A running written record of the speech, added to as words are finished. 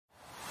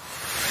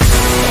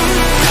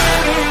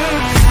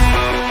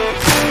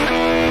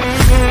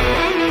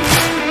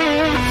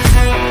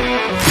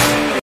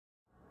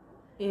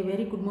A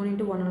very good morning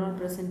to one and all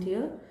present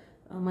here.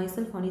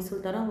 Myself, Hani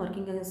Sultana,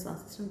 working as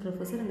Assistant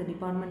Professor in the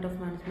Department of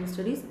Management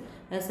Studies,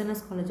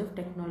 SNS College of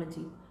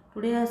Technology.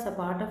 Today, as a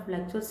part of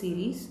lecture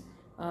series,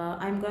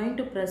 I am going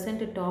to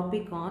present a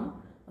topic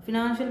on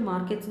financial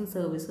markets and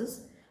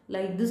services.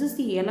 Like this is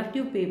the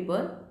elective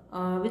paper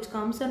which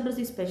comes under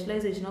the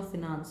specialization of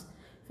finance.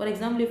 For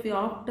example, if you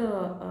opt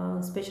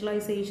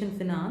specialization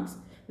finance,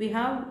 we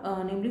have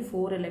namely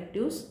 4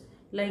 electives.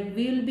 Like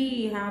we'll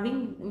be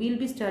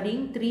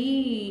studying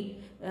 3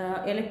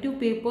 elective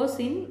papers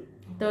in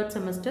third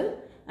semester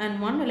and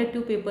 1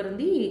 elective paper in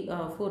the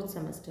fourth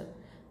semester.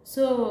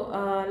 So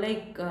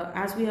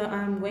as I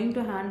am going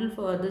to handle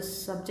for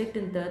this subject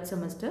in third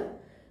semester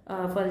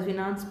for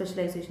finance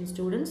specialization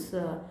students,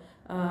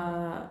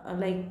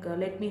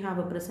 let me have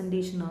a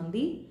presentation on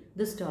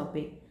this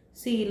topic.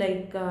 See,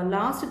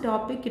 last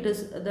topic, it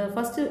is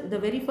the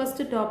very first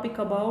topic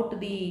about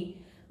the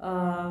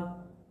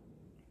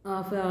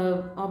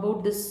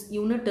about this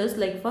unit is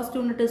like first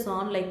unit is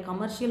on like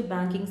commercial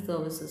banking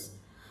services.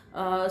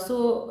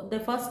 So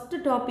the first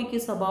topic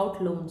is about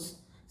loans.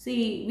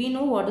 See, we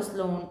know what is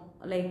loan.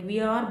 Like we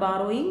are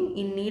borrowing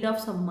in need of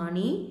some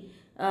money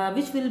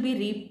which will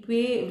be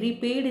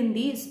repaid in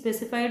the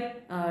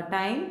specified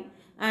time,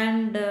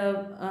 and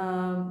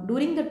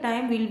during the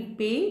time we will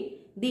pay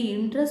the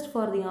interest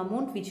for the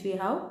amount which we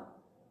have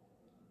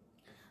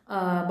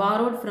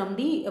borrowed from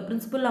the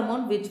principal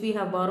amount which we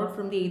have borrowed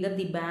from either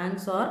the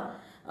banks or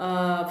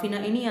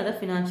any other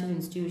financial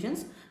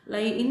institutions.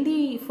 Like in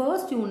the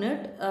first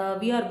unit,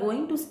 we are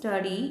going to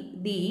study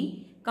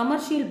the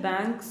commercial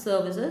bank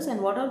services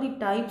and what are the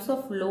types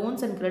of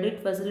loans and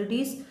credit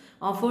facilities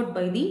offered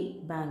by the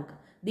bank.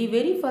 The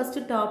very first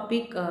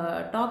topic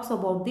talks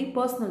about the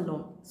personal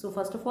loan. So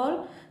first of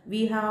all,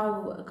 we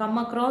have come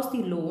across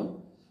the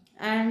loan,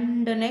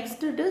 and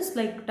next it is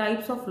like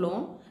types of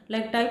loan.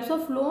 Like types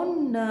of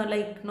loan,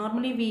 like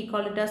normally we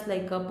call it as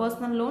like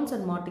personal loans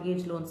and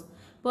mortgage loans.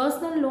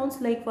 Personal loans,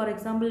 like for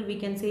example, we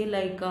can say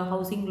like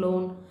housing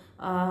loan,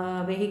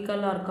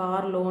 vehicle or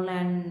car loan,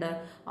 and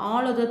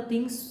all other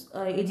things,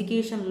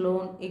 education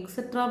loan,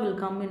 etc. will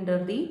come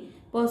under the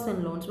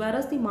personal loans.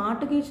 Whereas the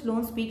mortgage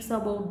loan speaks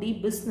about the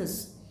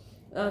business.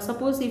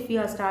 Suppose if you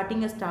are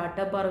starting a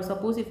startup, or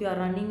suppose if you are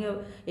running a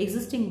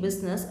existing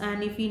business,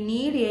 and if you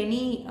need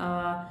any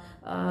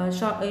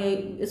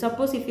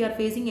suppose if you are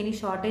facing any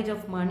shortage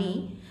of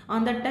money,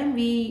 on that time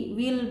we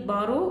will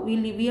borrow, we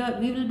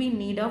will be in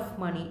need of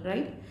money,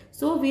 right?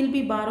 So we will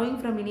be borrowing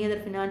from any other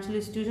financial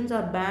institutions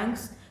or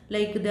banks.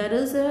 Like there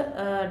is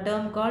a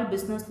term called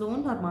business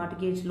loan or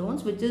mortgage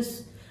loans, which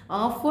is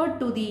offered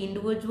to the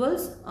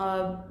individuals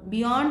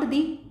beyond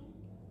the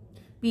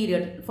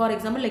period. For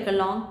example, like a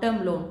long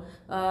term loan,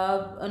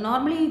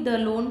 normally the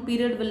loan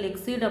period will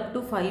exceed up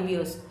to 5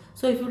 years.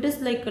 So if it is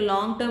like a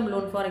long term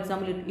loan, for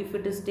example, if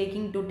it is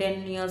taking to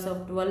 10 years or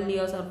 12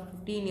 years or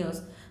 15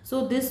 years,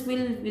 so this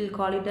will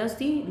call it as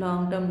the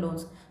long term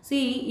loans.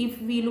 See,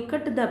 if we look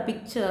at the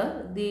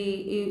picture,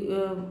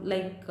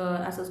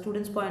 as a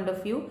student's point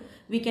of view,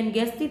 we can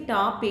guess the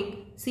topic.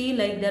 See,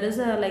 like there is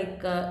a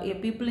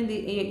people in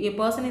the a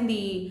person in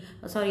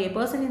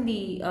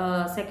the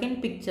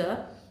second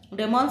picture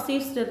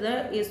demonstrates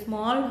that a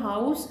small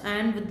house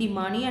and with the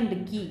money and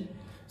the key.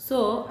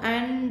 So,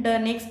 and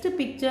next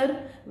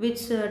picture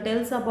which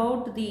tells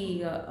about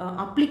the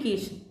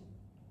application,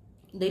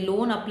 the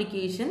loan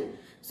application.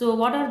 So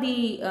what are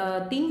the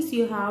things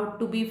you have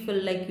to be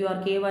filled, like your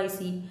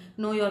KYC,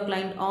 know your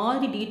client, all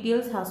the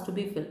details has to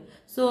be filled.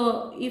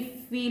 So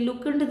if we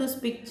look into this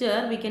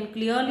picture, we can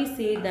clearly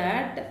say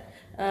that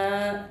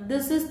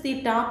this is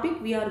the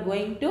topic we are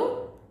going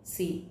to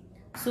see.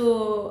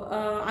 So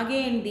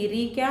again, the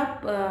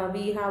recap,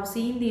 we have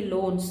seen the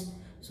loans.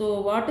 So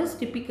what is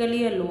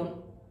typically a loan?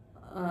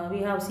 We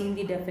have seen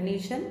the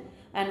definition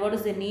and what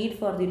is the need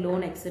for the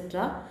loan,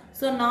 etc.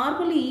 So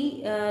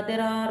normally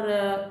there are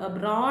a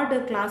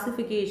broad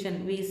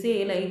classification. We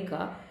say like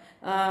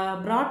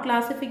broad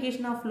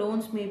classification of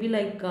loans may be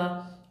like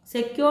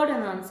secured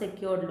and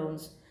unsecured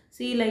loans.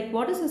 See, like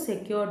what is a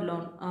secured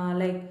loan?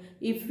 Like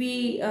if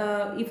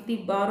the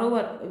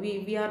borrower,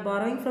 we are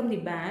borrowing from the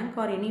bank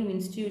or any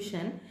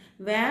institution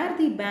where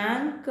the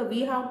bank,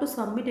 we have to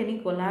submit any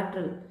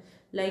collateral.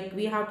 Like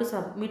we have to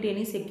submit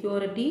any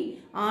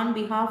security on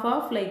behalf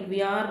of, like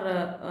we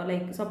are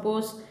like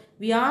suppose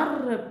we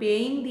are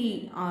paying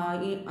the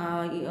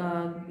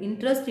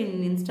interest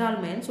in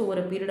installments over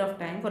a period of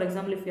time. For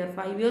example, if we are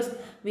 5 years,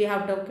 we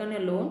have taken a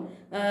loan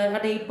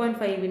at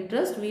 8.5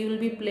 interest, we will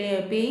be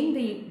paying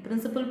the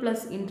principal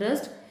plus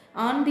interest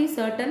on the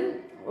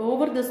certain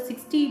over the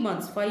 60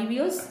 months, 5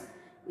 years.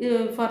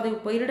 For the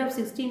period of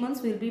 60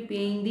 months, we will be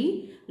paying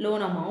the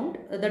loan amount,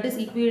 that is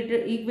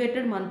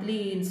equated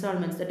monthly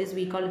installments, that is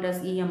we call it as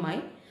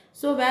EMI.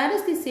 So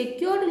whereas the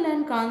secured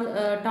loan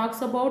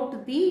talks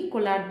about the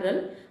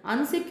collateral,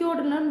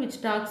 unsecured loan which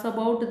talks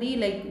about the,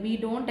 like we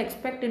don't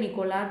expect any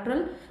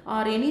collateral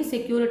or any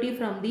security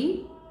from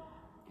the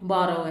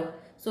borrower.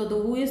 So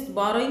who is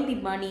borrowing the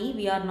money,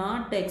 we are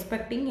not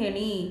expecting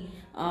any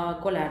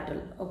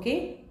collateral.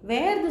 Okay,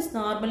 where this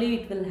normally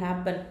it will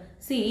happen.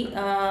 See,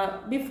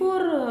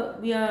 before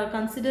we are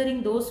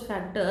considering those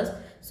factors,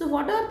 so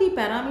what are the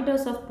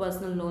parameters of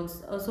personal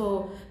loans?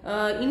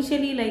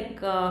 Initially,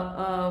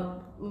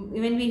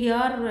 when we hear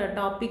a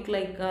topic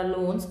like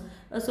loans,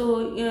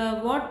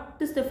 what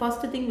is the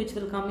first thing which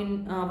will come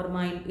in our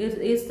mind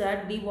is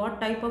that the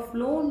what type of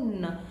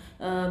loan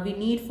we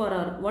need for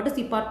our, what is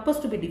the purpose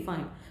to be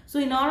defined. So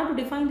in order to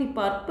define the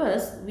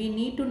purpose, we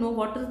need to know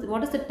what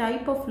is the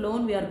type of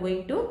loan we are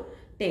going to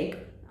take.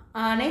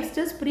 Next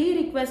is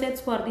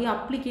prerequisites for the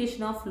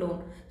application of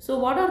loan. So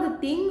what are the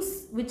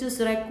things which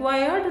is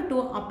required to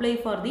apply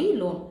for the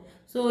loan?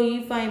 So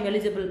if I am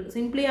eligible,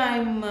 simply I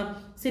am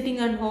sitting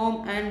at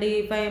home, and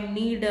if I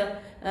need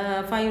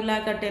 5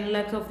 lakh or 10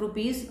 lakhs of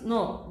rupees,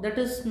 no, that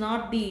is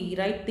not the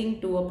right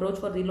thing to approach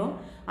for the loan.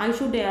 I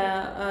should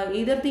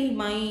either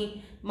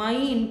my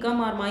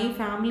income or my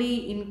family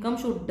income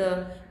should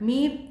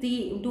meet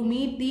the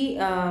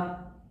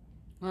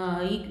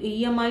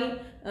EMI,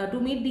 to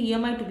meet the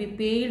EMI to be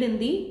paid in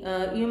the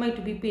EMI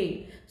to be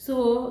paid.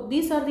 So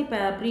these are the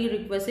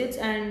prerequisites.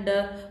 And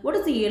what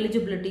is the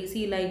eligibility?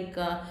 See,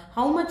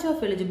 how much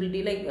of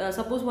eligibility,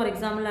 suppose for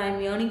example I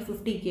am earning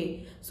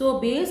 50k, so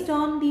based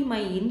on my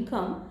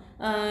income,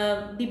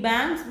 the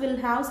banks will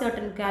have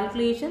certain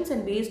calculations,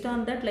 and based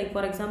on that, like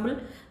for example,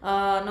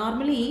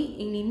 normally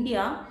in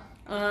India,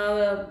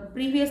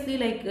 previously,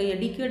 like a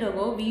decade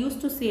ago, we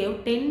used to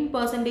save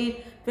 10%,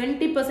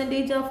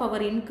 20% of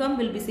our income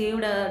will be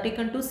saved,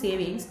 taken to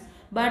savings,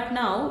 but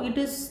now it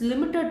is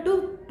limited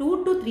to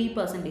 2 to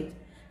 3%.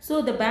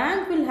 So the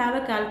bank will have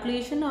a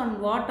calculation on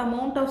what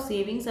amount of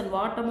savings and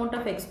what amount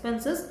of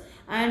expenses,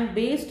 and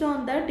based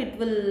on that it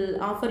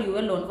will offer you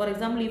a loan. For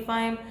example, if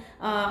I am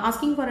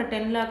asking for a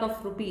 10 lakh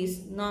of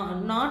rupees,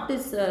 not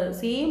this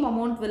same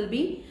amount will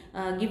be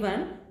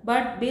given,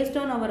 but based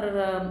on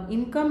our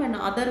income and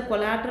other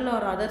collateral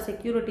or other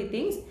security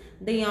things,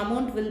 the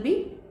amount will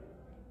be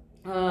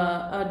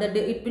that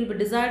it will be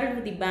decided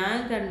with the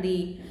bank, and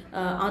the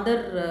other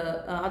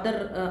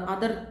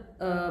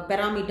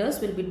parameters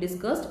will be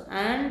discussed,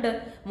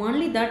 and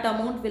only that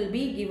amount will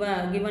be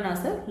given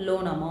as a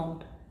loan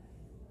amount.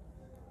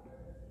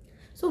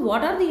 So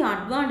what are the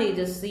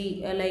advantages?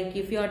 See, like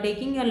if you are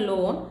taking a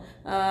loan,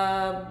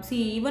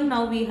 see, even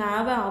now we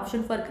have an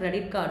option for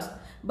credit cards,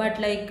 but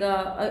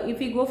if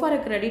we go for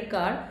a credit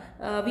card,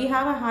 we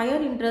have a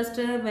higher interest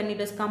when it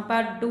is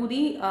compared to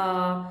the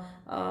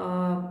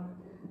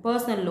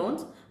personal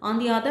loans. On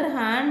the other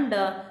hand,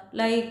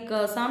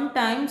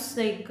 sometimes,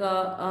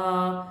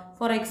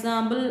 for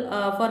example,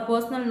 for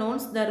personal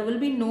loans there will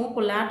be no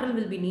collateral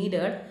will be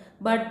needed,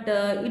 but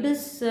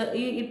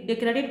the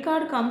credit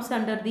card comes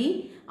under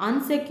the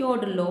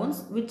unsecured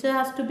loans, which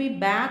has to be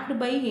backed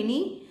by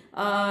any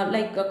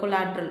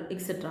collateral,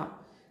 etc.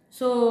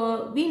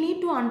 So we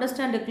need to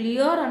understand a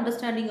clear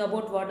understanding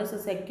about what is a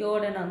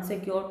secured and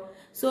unsecured.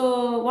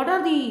 So what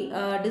are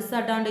the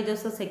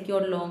disadvantages of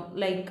secured loan?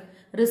 Like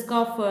risk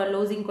of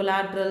losing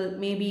collateral,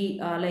 maybe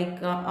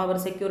our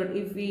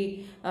security, if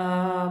we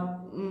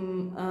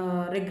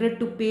regret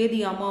to pay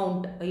the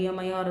amount,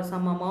 EMI or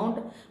some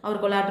amount, our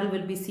collateral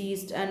will be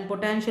seized, and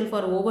potential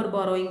for over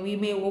borrowing, we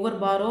may over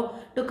borrow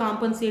to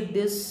compensate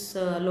this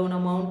loan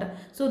amount.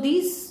 So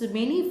these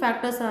many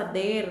factors are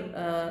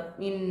there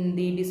in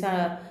the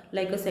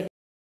like a